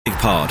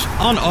Pod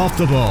on Off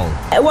the Ball.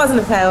 It wasn't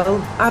a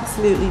foul,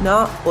 absolutely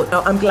not. But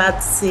no, I'm glad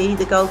to see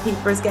the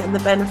goalkeeper is getting the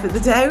benefit of the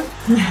doubt.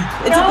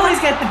 They always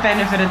get the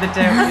benefit of the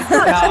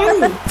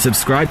doubt.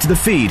 Subscribe to the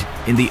feed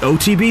in the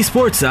OTB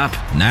Sports app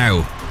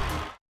now.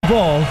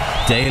 Ball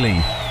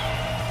Daily.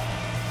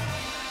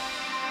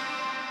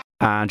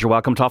 And you're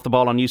welcome to Off the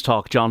Ball on News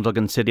Talk. John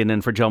Duggan sitting in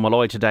for Joe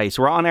Malloy today.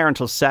 So we're on air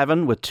until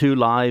 7 with 2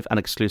 live and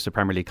exclusive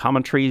Premier League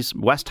commentaries.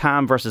 West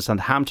Ham versus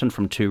Southampton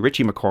from 2.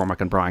 Richie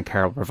McCormack and Brian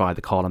Carroll provide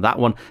the call on that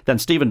one. Then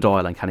Stephen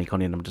Doyle and Kenny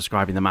Cunningham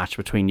describing the match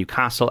between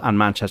Newcastle and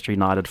Manchester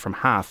United from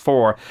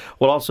 4:30.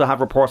 We'll also have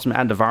reports from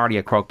Enda Vardy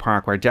at Croke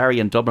Park, where Derry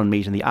and Dublin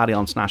meet in the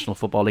Allianz National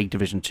Football League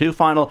Division 2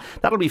 final.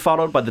 That'll be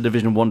followed by the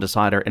Division 1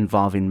 decider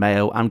involving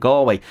Mayo and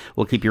Galway.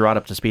 We'll keep you right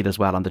up to speed as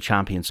well on the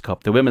Champions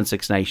Cup, the Women's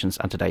Six Nations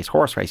and today's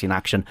horse racing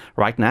action.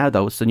 Right now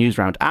though, it's the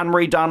Newsround. Ann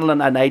Marie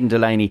Donelan and Aidan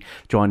Delaney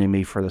joining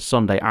me for the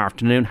Sunday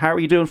afternoon. How are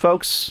you doing,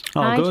 folks?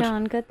 Hi, good.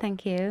 John. Good,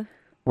 thank you.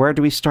 Where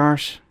do we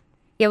start?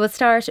 Yeah, we'll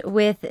start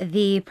with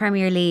the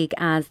Premier League,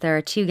 as there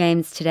are 2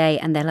 games today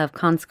and they'll have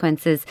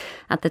consequences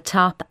at the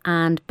top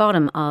and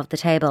bottom of the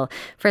table.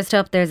 First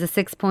up, there's a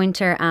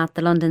 6-pointer at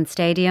the London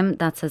Stadium.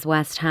 That's as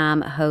West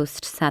Ham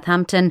host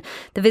Southampton.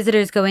 The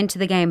visitors go into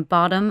the game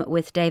bottom,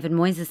 with David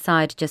Moyes'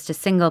 side just a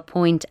single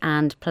point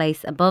and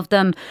place above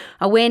them.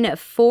 A win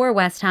for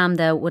West Ham,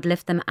 though, would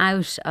lift them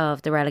out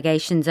of the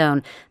relegation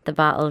zone. The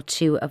battle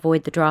to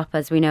avoid the drop,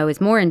 as we know, is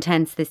more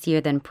intense this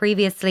year than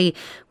previously,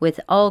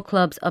 with all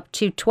clubs up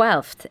to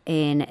 12th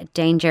in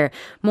danger.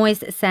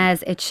 Moyes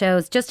says it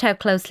shows just how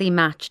closely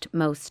matched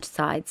most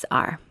sides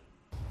are.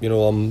 You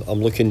know, I'm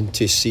looking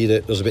to see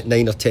that there's about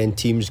 9 or 10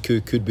 teams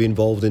could be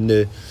involved in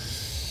the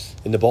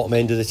bottom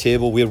end of the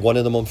table. We're one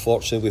of them,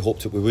 unfortunately. We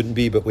hoped that we wouldn't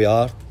be, but we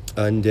are.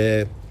 And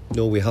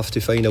we have to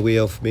find a way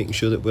of making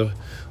sure that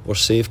we're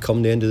safe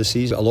come the end of the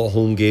season. A lot of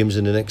home games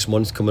in the next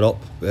month coming up.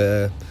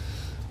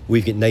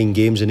 We've got 9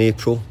 games in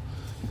April,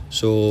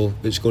 so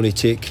it's going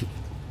to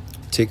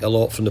take a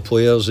lot from the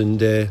players,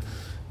 and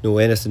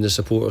anything the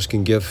supporters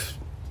can give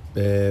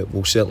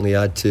will certainly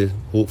add to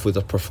hopefully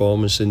their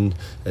performance and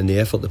the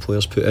effort the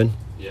players put in.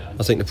 Yeah.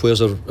 I think the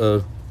players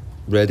are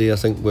ready. I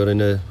think we're in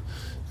a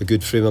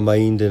good frame of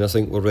mind, and I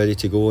think we're ready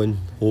to go and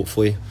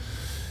hopefully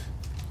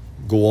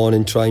go on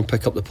and try and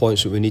pick up the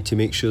points that we need to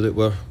make sure that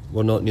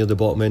we're not near the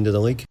bottom end of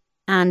the league.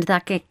 And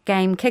that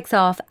game kicks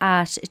off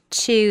at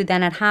 2.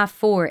 Then at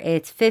 4:30,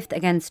 it's 5th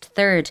against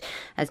 3rd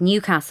as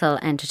Newcastle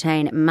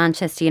entertain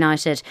Manchester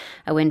United.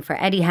 A win for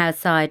Eddie Howe's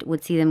side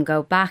would see them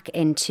go back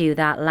into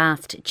that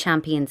last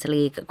Champions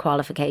League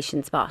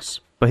qualification spot.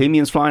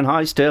 Bohemians flying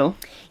high still.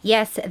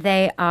 Yes,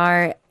 they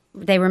are.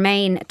 They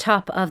remain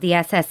top of the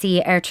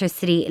SSE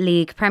Airtricity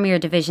League Premier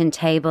Division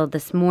table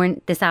this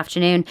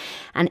afternoon.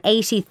 An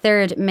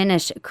 83rd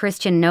minute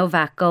Christian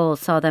Novak goal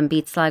saw them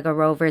beat Sligo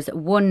Rovers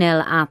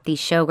 1-0 at the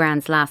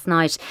Showgrounds last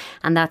night,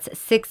 and that's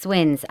 6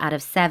 wins out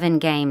of 7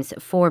 games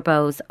for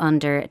Bows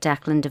under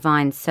Declan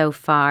Devine so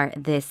far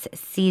this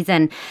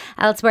season.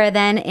 Elsewhere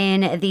then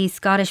in the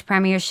Scottish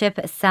Premiership,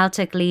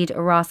 Celtic lead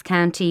Ross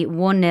County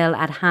 1-0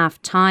 at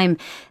half time.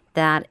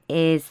 That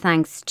is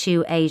thanks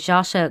to a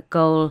Jota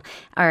goal,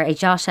 or a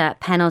Jota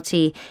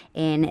penalty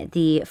in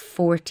the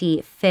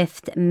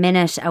 45th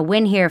minute. A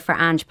win here for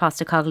Ange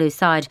Postecoglou's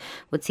side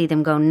would see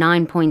them go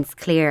 9 points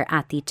clear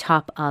at the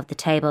top of the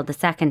table. The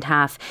second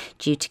half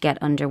due to get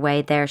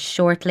underway there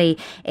shortly.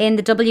 In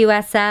the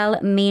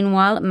WSL,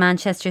 meanwhile,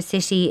 Manchester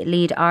City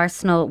lead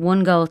Arsenal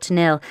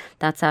 1-0.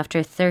 That's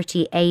after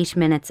 38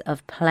 minutes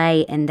of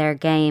play in their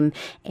game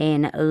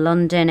in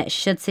London.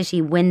 Should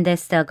City win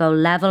this, they'll go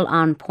level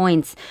on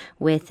points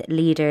with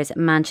leaders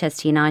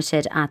Manchester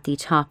United at the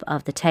top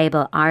of the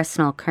table.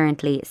 Arsenal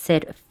currently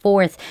sit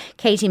 4th.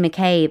 Katie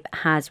McCabe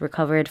has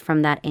recovered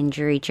from that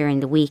injury during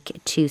the week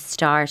to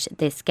start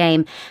this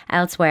game.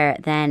 Elsewhere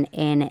then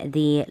in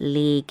the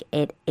league,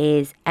 it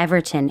is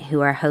Everton who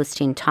are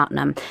hosting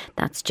Tottenham.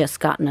 That's just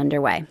gotten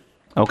underway.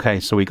 Okay,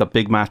 so we got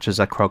big matches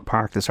at Croke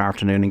Park this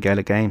afternoon in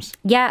Gaelic Games.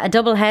 Yeah, a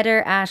double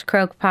header at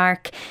Croke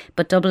Park,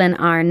 but Dublin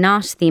are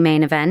not the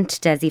main event.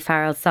 Desi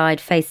Farrell's side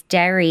face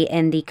Derry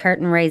in the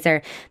curtain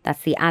raiser.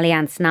 That's the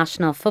Allianz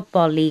National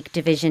Football League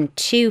Division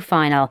 2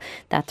 final.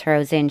 That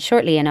throws in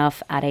shortly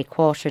enough at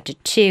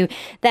 1:45.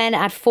 Then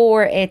at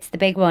 4, it's the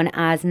big one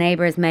as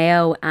neighbours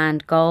Mayo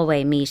and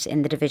Galway meet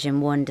in the Division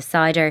 1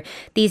 decider.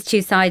 These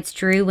two sides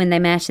drew when they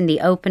met in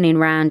the opening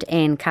round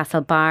in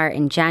Castlebar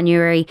in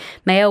January.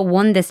 Mayo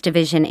won this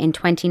division in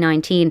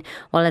 2019,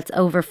 while it's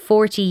over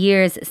 40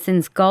 years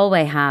since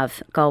Galway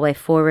have. Galway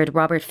forward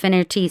Robert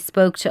Finnerty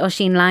spoke to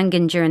Oisín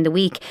Langan during the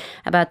week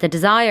about the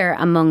desire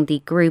among the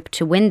group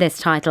to win this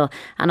title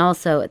and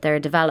also their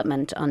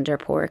development under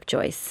Pádraig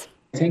Joyce.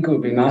 I think it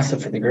would be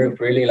massive for the group,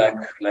 really. Like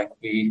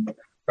we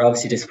were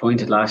obviously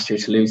disappointed last year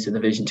to lose the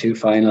Division 2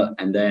 final,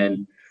 and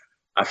then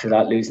after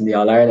that losing the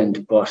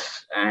All-Ireland. But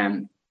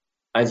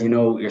as you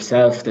know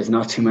yourself, there's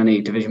not too many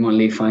Division 1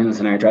 league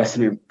finals in our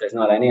dressing room. There's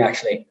not any,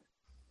 actually.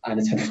 And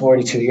it's been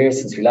 42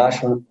 years since we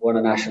last won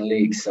a National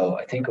League, so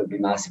I think it would be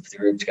massive for the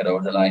group to get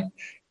over the line.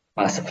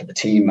 massive for the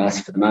team,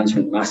 massive for the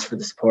management, massive for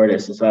the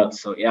supporters as well.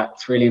 So yeah,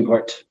 it's really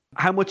important.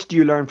 How much do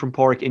you learn from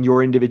Pádraig in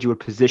your individual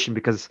position?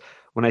 Because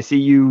when I see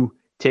you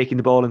taking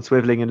the ball and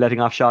swiveling and letting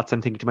off shots,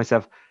 I'm thinking to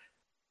myself,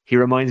 he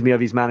reminds me of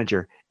his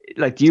manager.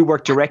 Like, do you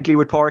work directly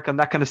with Pádraig on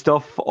that kind of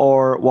stuff,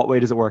 or what way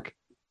does it work?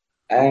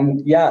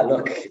 Yeah,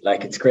 look,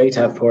 like, it's great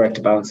to have Pádraig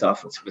to bounce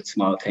off with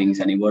small things,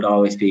 and he would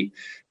always be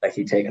like,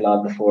 he'd take a lot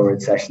of the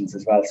forward sessions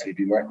as well, so he'd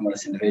be working with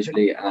us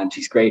individually, and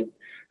he's great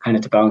kind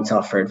of to bounce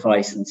off for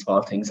advice and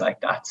small things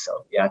like that.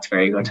 So yeah, it's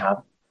very good to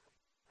have.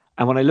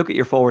 And when I look at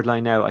your forward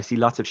line now, I see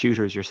lots of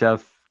shooters,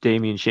 yourself,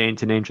 Damien, Shane,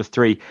 to name just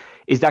three.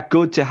 Is that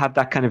good to have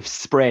that kind of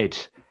spread?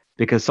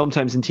 Because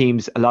sometimes in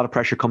teams, a lot of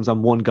pressure comes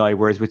on one guy,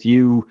 whereas with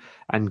you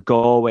and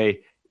Galway,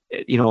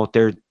 you know,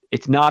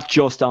 it's not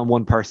just on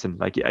one person.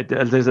 Like,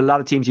 there's a lot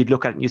of teams you'd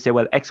look at and you say,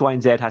 well, X, Y,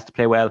 and Z has to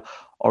play well,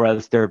 or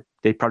else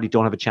they probably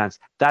don't have a chance.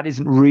 That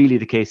isn't really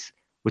the case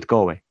with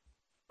Galway.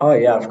 Oh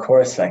yeah, of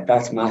course. Like,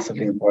 that's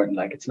massively important.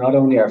 Like, it's not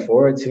only our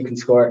forwards who can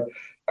score,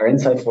 our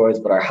inside forwards,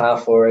 but our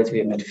half forwards. We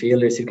have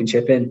midfielders who can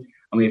chip in,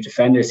 and we have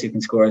defenders who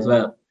can score as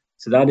well.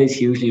 So that is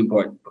hugely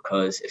important,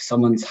 because if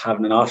someone's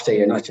having an off day,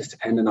 you're not just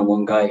dependent on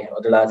one guy.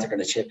 Other lads are going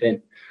to chip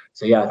in.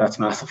 So yeah, that's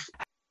massive.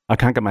 I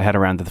can't get my head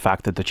around the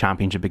fact that the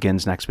championship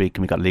begins next week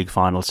and we got league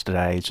finals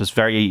today. It's just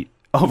very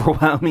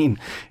overwhelming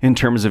in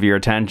terms of your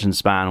attention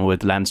span,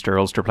 with Leinster,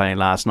 Ulster playing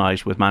last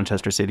night, with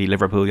Manchester City,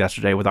 Liverpool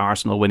yesterday, with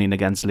Arsenal winning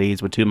against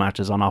Leeds, with 2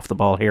 matches on off the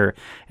ball here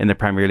in the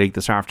Premier League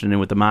this afternoon,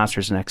 with the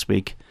Masters next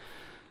week.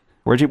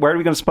 Where are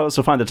we going to suppose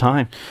to find the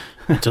time?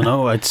 I don't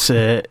know. It's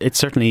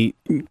certainly,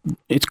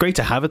 it's great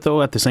to have it,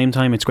 though. At the same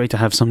time, it's great to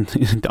have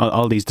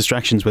all these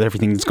distractions with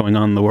everything that's going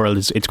on in the world.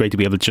 It's great to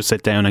be able to just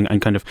sit down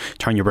and kind of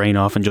turn your brain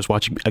off and just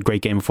watch a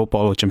great game of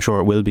football, which I'm sure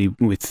it will be,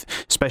 with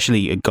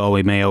especially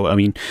Galway Mayo. I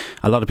mean,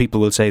 a lot of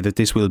people will say that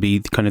this will be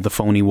kind of the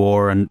phony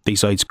war, and these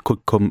sides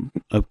could come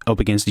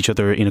up against each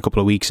other in a couple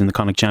of weeks in the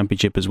Connacht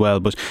Championship as well.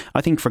 But I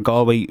think for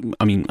Galway,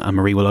 I mean, Ann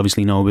Marie will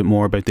obviously know a bit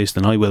more about this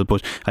than I will,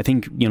 but I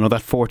think, you know,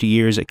 that 40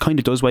 years, it kind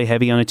of does weigh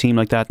heavy on a team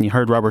like that. And you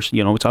heard Robert,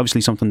 you know, it's obviously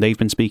something they've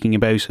been speaking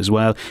about as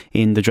well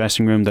in the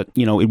dressing room, that,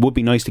 you know, it would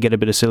be nice to get a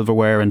bit of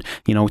silverware, and,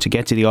 you know, to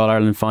get to the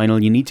All-Ireland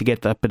final, you need to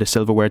get that bit of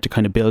silverware to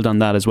kind of build on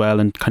that as well,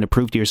 and kind of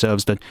prove to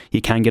yourselves that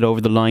you can get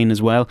over the line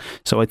as well.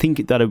 So I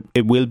think that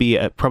it will be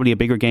probably a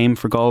bigger game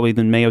for Galway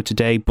than Mayo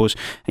today, but,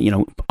 you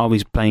know,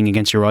 always playing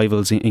against your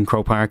rivals in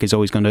Croke Park is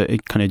always going to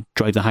kind of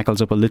drive the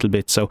hackles up a little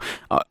bit. So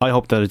I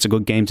hope that it's a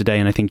good game today,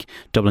 and I think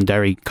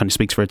Dublin-Derry kind of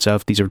speaks for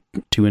itself. These are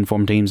two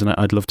informed teams, and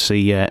I'd love to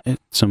see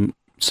some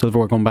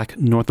silverware going back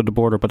north of the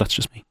border, but that's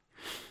just me.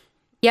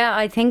 Yeah,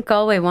 I think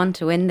Galway want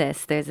to win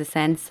this. There's a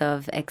sense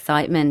of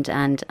excitement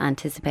and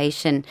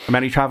anticipation. Are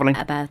many travelling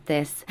about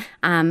this?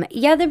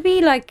 Yeah, there'd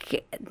be,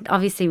 like,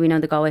 obviously we know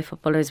the Galway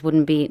footballers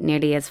wouldn't be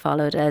nearly as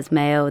followed as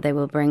Mayo. They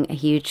will bring a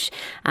huge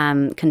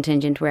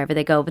contingent wherever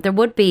they go, but there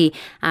would be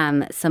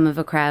some of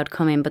a crowd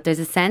coming. But there's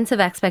a sense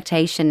of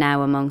expectation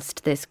now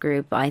amongst this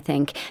group. I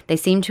think they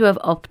seem to have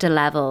upped a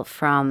level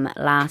from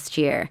last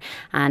year,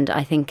 and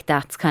I think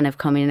that's kind of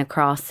coming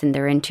across in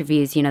their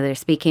interviews. You know, they're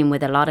speaking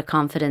with a lot of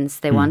confidence.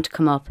 They want to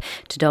come up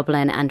to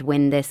Dublin and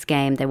win this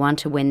game. They want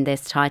to win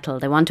this title.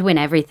 They want to win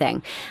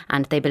everything,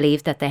 and they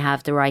believe that they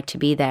have the right to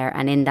be there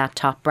and in that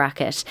top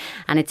bracket.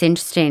 And it's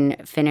interesting,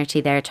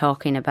 Finnerty there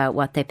talking about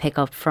what they pick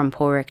up from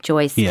Pádraig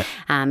Joyce,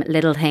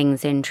 little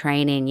things in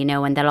training, you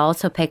know, and they'll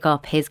also pick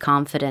up his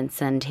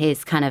confidence and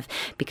his kind of,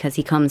 because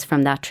he comes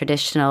from that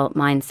traditional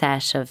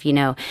mindset of, you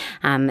know,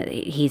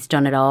 he's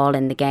done it all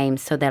in the game,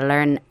 so they'll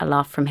learn a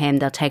lot from him.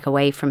 They'll take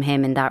away from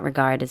him in that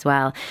regard as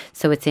well.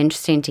 So it's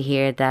interesting to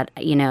hear that,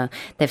 you know,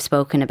 they've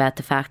spoken about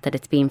the fact that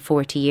it's been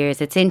 40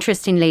 years. It's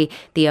interestingly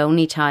the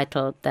only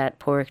title that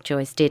Pádraig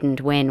Joyce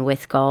didn't win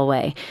with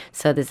Galway.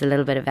 So there's a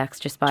little bit of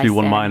extra spice.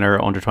 2-1 minor,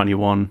 under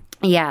 21.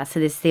 Yeah, so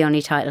this is the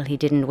only title he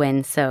didn't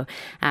win. So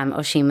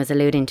Oisin was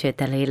alluding to it,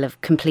 that he'll have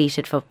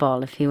completed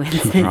football if he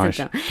wins this.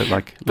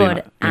 Right.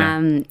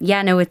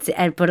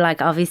 But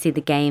like obviously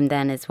the game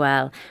then as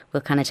well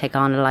will kind of take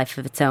on a life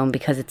of its own,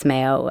 because it's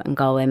Mayo, and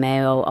Galway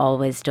Mayo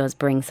always does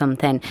bring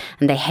something,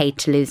 and they hate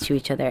to lose to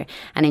each other.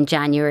 And in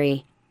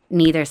January,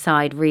 neither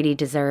side really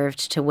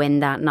deserved to win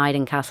that night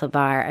in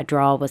Castlebar. A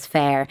draw was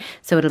fair.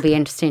 So it'll be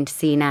interesting to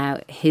see now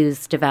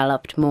who's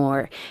developed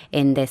more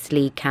in this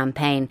league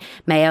campaign.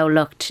 Mayo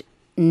looked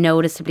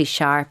noticeably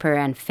sharper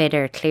and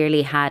fitter,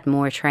 clearly had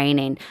more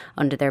training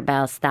under their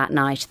belts that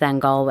night than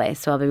Galway.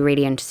 So I'll be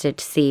really interested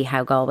to see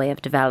how Galway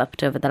have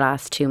developed over the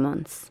last 2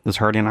 months. There's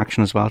hurling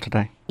action as well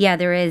today. Yeah,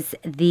 there is.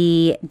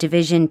 The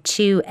Division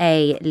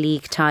 2A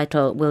league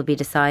title will be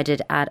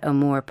decided at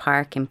O'Moore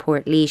Park in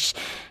Portlaoise.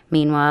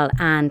 Meanwhile,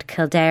 and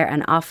Kildare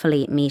and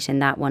Offaly meet in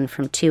that one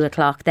from 2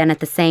 o'clock. Then at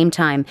the same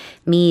time,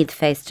 Meath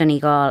face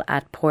Donegal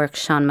at Pork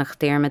Sean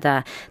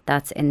McDermott.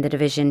 That's in the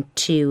Division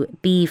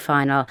 2B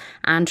final.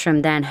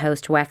 Antrim then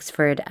host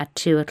Wexford at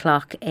 2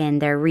 o'clock in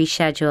their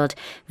rescheduled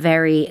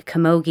very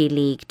Camogie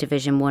League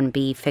Division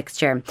 1B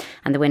fixture.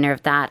 And the winner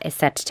of that is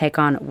set to take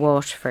on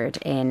Waterford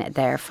in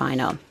their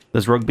final.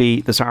 There's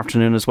rugby this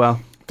afternoon as well.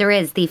 There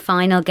is. The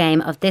final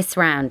game of this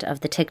round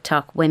of the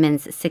TikTok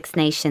Women's Six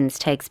Nations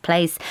takes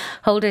place.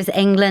 Holders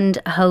England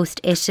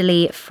host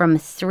Italy from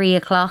 3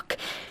 o'clock.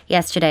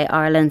 Yesterday,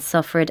 Ireland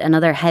suffered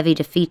another heavy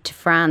defeat to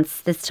France,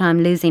 this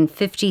time losing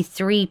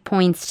 53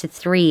 points to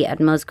 3 at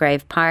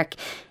Musgrave Park.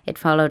 It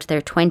followed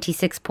their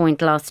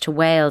 26-point loss to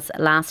Wales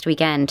last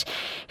weekend.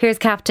 Here's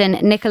captain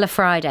Nicola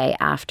Friday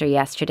after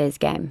yesterday's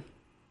game.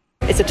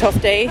 It's a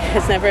tough day.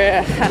 It's never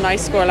a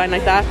nice scoreline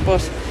like that,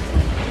 but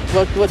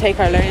we'll take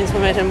our learnings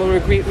from it and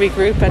we'll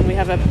regroup, and we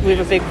have a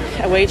big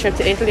away trip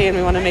to Italy and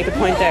we want to make a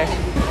point there.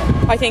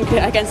 I think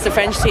against the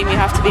French team you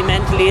have to be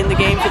mentally in the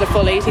game for the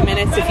full 80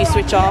 minutes. If you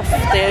switch off,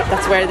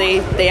 that's where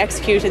they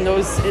execute in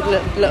those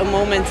little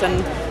moments,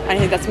 and I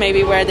think that's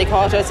maybe where they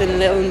caught us, in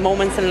little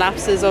moments and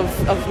lapses of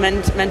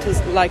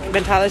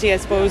mentality, I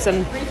suppose.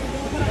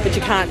 But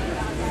you can't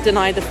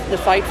deny the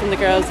fight from the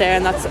girls there,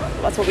 and that's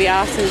what we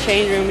asked in the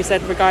change room. We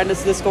said regardless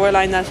of the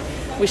scoreline that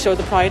we show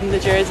the pride in the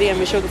jersey and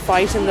we show the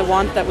fight and the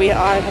want that we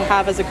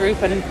have as a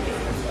group, and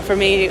for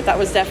me that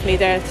was definitely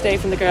there today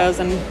from the girls,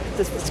 and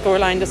the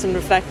scoreline doesn't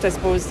reflect, I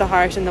suppose, the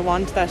heart and the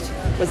want that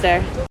was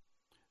there.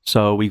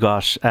 So we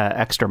got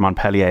Exeter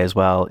Montpellier as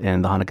well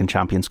in the Heineken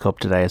Champions Cup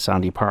today at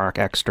Sandy Park.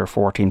 Exeter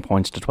 14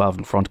 points to 12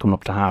 in front coming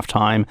up to half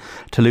time.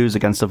 Toulouse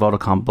against the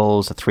Vodacom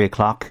Bulls at 3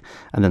 o'clock,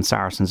 and then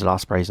Saracens at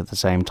Ospreys at the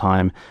same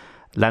time.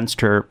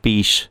 Leinster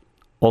beat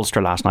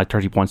Ulster last night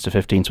 30 points to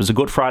 15, so it was a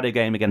Good Friday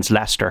game against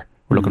Leicester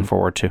we're looking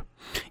forward to.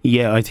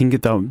 Yeah, I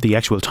think the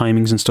actual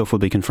timings and stuff will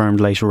be confirmed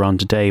later on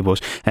today,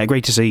 but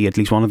great to see at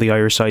least one of the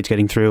Irish sides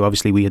getting through.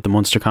 Obviously we had the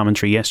Munster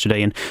commentary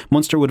yesterday, and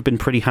Munster would have been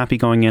pretty happy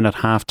going in at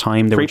half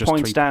time. They were just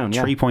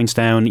 3 points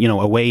down,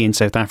 away in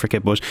South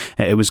Africa, but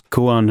it was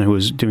Kuan who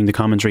was doing the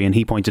commentary, and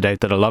he pointed out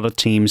that a lot of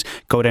teams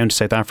go down to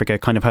South Africa,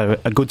 kind of have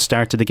a good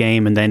start to the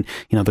game, and then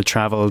the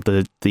travel,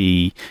 there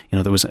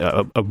was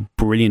a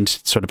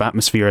brilliant sort of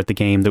atmosphere at the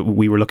game, that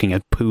we were looking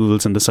at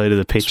pools on the side of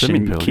the pitch,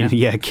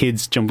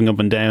 kids jumping up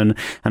and down,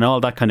 and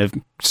all that kind of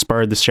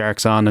spurred the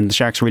Sharks on, and the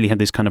Sharks really had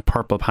this kind of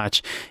purple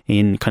patch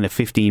in kind of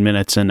 15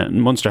 minutes,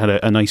 and Munster had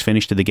a nice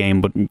finish to the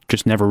game, but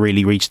just never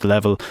really reached the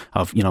level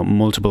of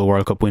multiple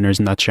World Cup winners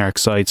in that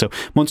Sharks side. So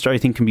Munster, I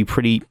think, can be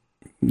pretty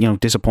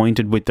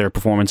disappointed with their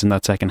performance in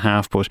that second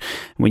half, but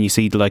when you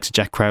see the likes of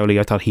Jack Crowley,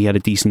 I thought he had a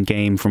decent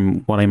game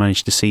from what I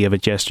managed to see of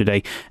it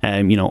yesterday.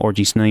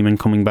 R.G. Snyman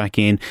coming back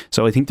in,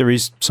 so I think there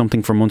is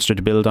something for Munster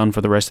to build on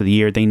for the rest of the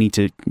year. They need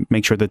to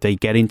make sure that they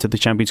get into the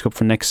Champions Cup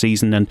for next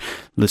season, and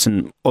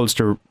listen,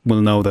 Ulster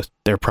will know that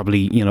they're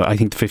probably, I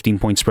think the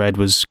 15-point spread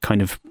was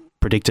kind of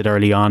predicted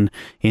early on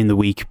in the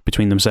week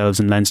between themselves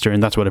and Leinster,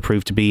 and that's what it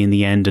proved to be in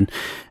the end. And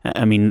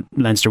I mean,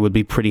 Leinster would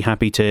be pretty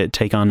happy to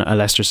take on a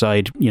Leicester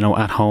side,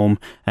 at home.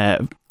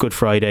 Good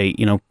Friday,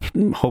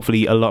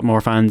 hopefully a lot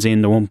more fans in.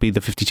 There won't be the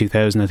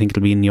 52,000. I think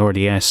it'll be in the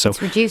RDS. So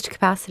it's reduced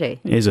capacity.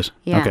 Is it?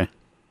 Yeah. Okay.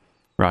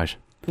 Right.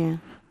 Yeah.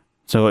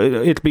 So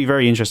it'll be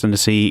very interesting to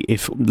see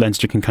if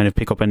Leinster can kind of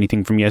pick up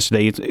anything from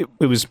yesterday.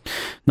 It was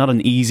not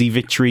an easy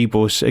victory,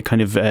 but a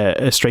kind of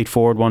a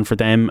straightforward one for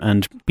them,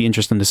 and be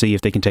interesting to see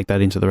if they can take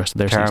that into the rest of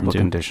their season too.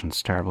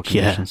 Terrible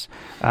conditions.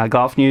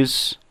 Golf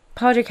news.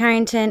 Padraig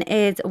Harrington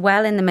is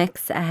well in the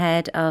mix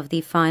ahead of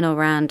the final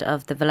round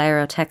of the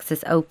Valero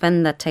Texas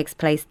Open that takes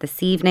place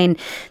this evening.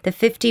 The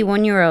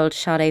 51-year-old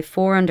shot a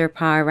 4-under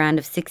par round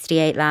of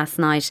 68 last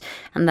night,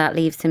 and that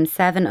leaves him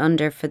 7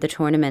 under for the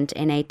tournament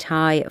in a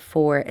tie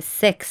for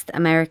 6th.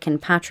 American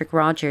Patrick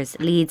Rogers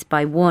leads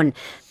by 1.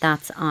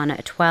 That's on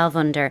 12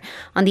 under.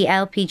 On the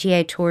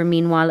LPGA Tour,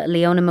 meanwhile,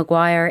 Leona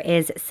Maguire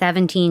is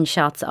 17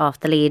 shots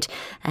off the lead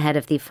ahead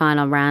of the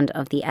final round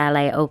of the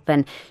LA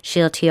Open.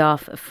 She'll tee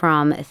off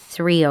from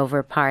 3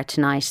 over par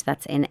tonight.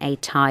 That's in a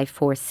tie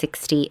for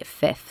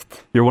 65th.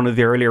 You're one of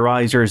the earlier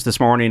risers this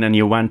morning, and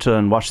you went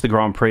and watched the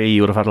Grand Prix.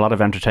 You would have had a lot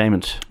of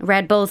entertainment.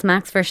 Red Bull's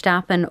Max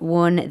Verstappen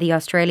won the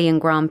Australian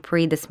Grand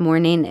Prix this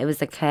morning. It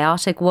was a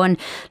chaotic one.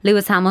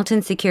 Lewis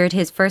Hamilton secured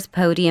his first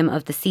podium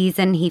of the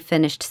season. He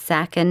finished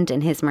second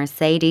in his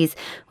Mercedes,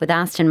 with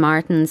Aston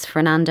Martin's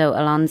Fernando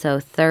Alonso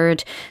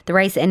third. The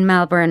race in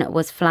Melbourne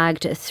was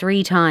flagged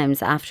 3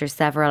 times after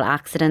several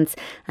accidents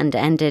and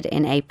ended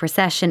in a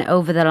procession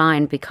over the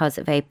line because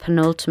of a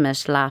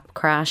penultimate lap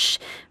crash.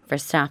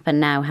 Verstappen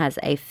now has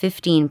a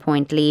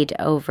 15-point lead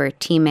over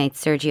teammate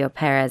Sergio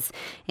Perez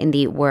in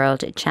the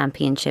World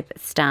Championship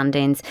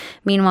standings.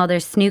 Meanwhile,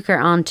 there's snooker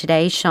on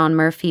today. Sean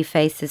Murphy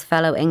faces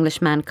fellow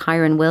Englishman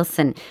Kyron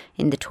Wilson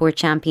in the Tour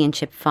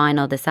Championship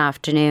final this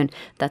afternoon.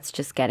 That's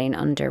just getting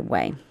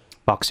underway.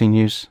 Boxing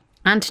news.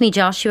 Anthony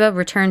Joshua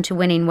returned to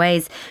winning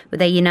ways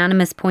with a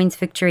unanimous points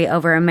victory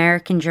over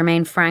American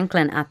Jermaine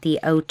Franklin at the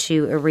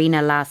O2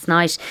 Arena last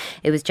night.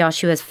 It was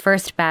Joshua's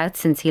first bout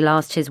since he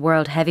lost his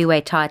world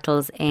heavyweight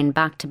titles in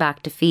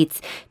back-to-back defeats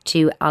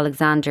to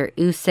Alexander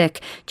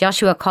Usyk.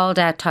 Joshua called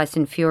out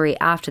Tyson Fury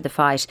after the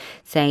fight,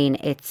 saying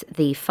it's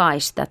the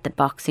fight that the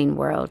boxing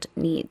world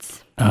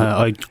needs.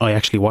 I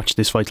actually watched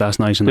this fight last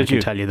night, and I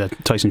can tell you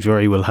that Tyson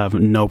Fury will have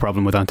no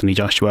problem with Anthony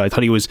Joshua. I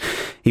thought he was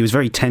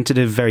very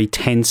tentative, very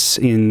tense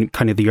in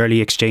kind of the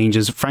early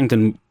exchanges.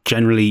 Franklin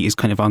generally is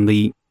kind of on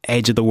the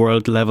edge of the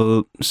world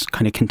level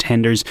kind of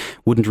contenders,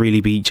 wouldn't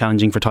really be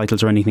challenging for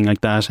titles or anything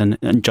like that, and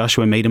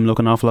Joshua made him look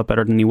an awful lot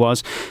better than he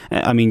was.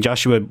 I mean,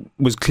 Joshua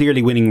was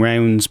clearly winning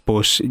rounds,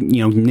 but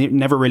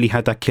never really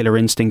had that killer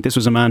instinct. This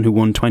was a man who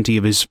won 20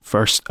 of his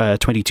first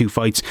 22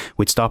 fights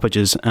with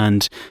stoppages,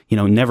 and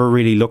never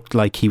really looked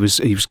like he was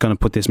going to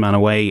put this man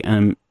away.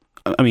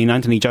 I mean,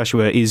 Anthony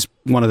Joshua is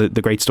one of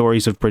the great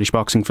stories of British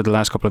boxing for the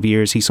last couple of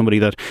years. He's somebody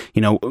that,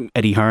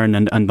 Eddie Hearn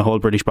and the whole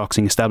British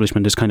boxing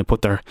establishment has kind of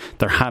put their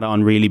hat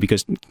on, really,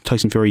 because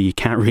Tyson Fury, you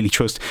can't really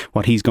trust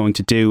what he's going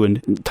to do.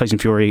 And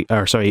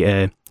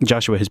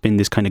Joshua has been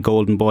this kind of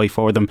golden boy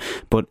for them,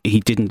 but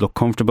he didn't look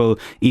comfortable.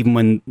 Even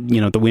when,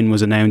 the win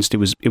was announced, it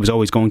was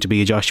always going to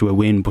be a Joshua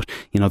win, but,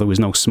 there was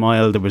no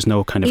smile, there was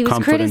no kind of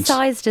confidence. He was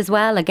criticised as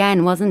well,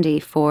 again, wasn't he,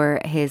 for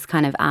his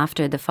kind of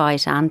after the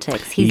fight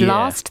antics. He's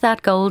lost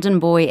that golden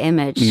boy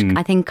image,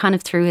 I think, kind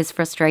of through his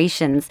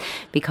frustrations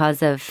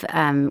because of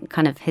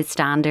kind of his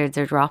standards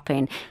are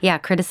dropping.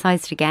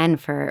 Criticised again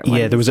for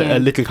there was a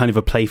little kind of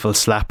a playful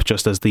slap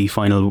just as the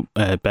final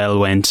bell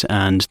went,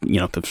 and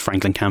the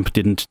Franklin camp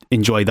didn't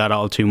enjoy that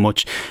all too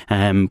much,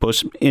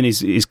 but in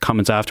his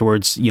comments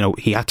afterwards,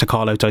 he had to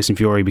call out Tyson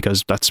Fury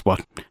because that's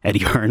what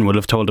Eddie Hearn would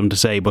have told him to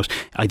say. But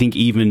I think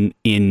even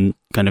in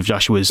kind of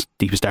Joshua's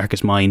deepest,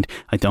 darkest mind,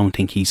 I don't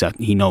think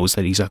he knows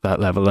that he's at that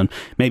level. And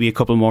maybe a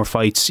couple more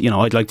fights,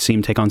 I'd like to see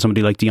him take on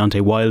somebody like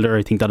Deontay Wilder.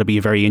 I think that'll be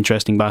a very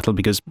interesting battle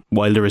because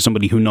Wilder is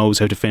somebody who knows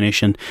how to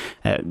finish, and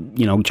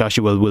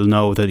Joshua will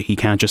know that he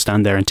can't just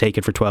stand there and take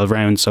it for 12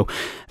 rounds. So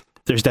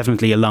there's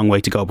definitely a long way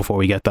to go before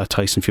we get that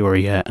Tyson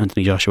Fury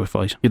Anthony Joshua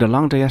fight. You had a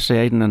long day yesterday,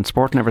 Aidan, and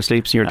sport never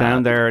sleeps. You're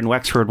down there in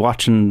Wexford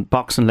watching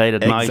boxing late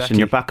at night, and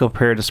you're back up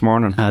here this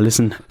morning.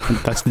 Listen,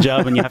 that's the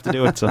job and you have to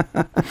do it. So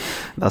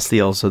that's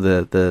also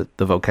the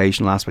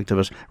vocational aspect of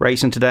it.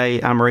 Racing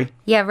today, Ann Marie?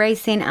 Yeah,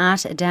 racing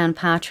at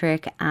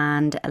Downpatrick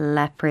and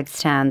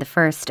Leopardstown. The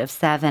first of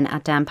 7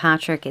 at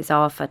Downpatrick is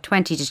off at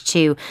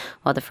 20-2,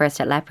 while the first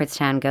at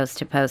Leopardstown goes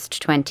to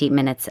post 20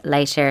 minutes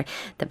later.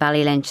 The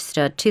Ballylynch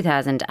Stud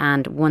 2,000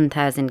 and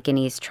 1,000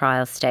 guineas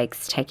trial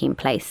stakes taking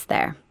place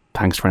there.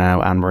 Thanks for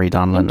now, Ann Marie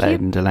Donelan,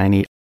 Aidan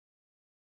Delaney.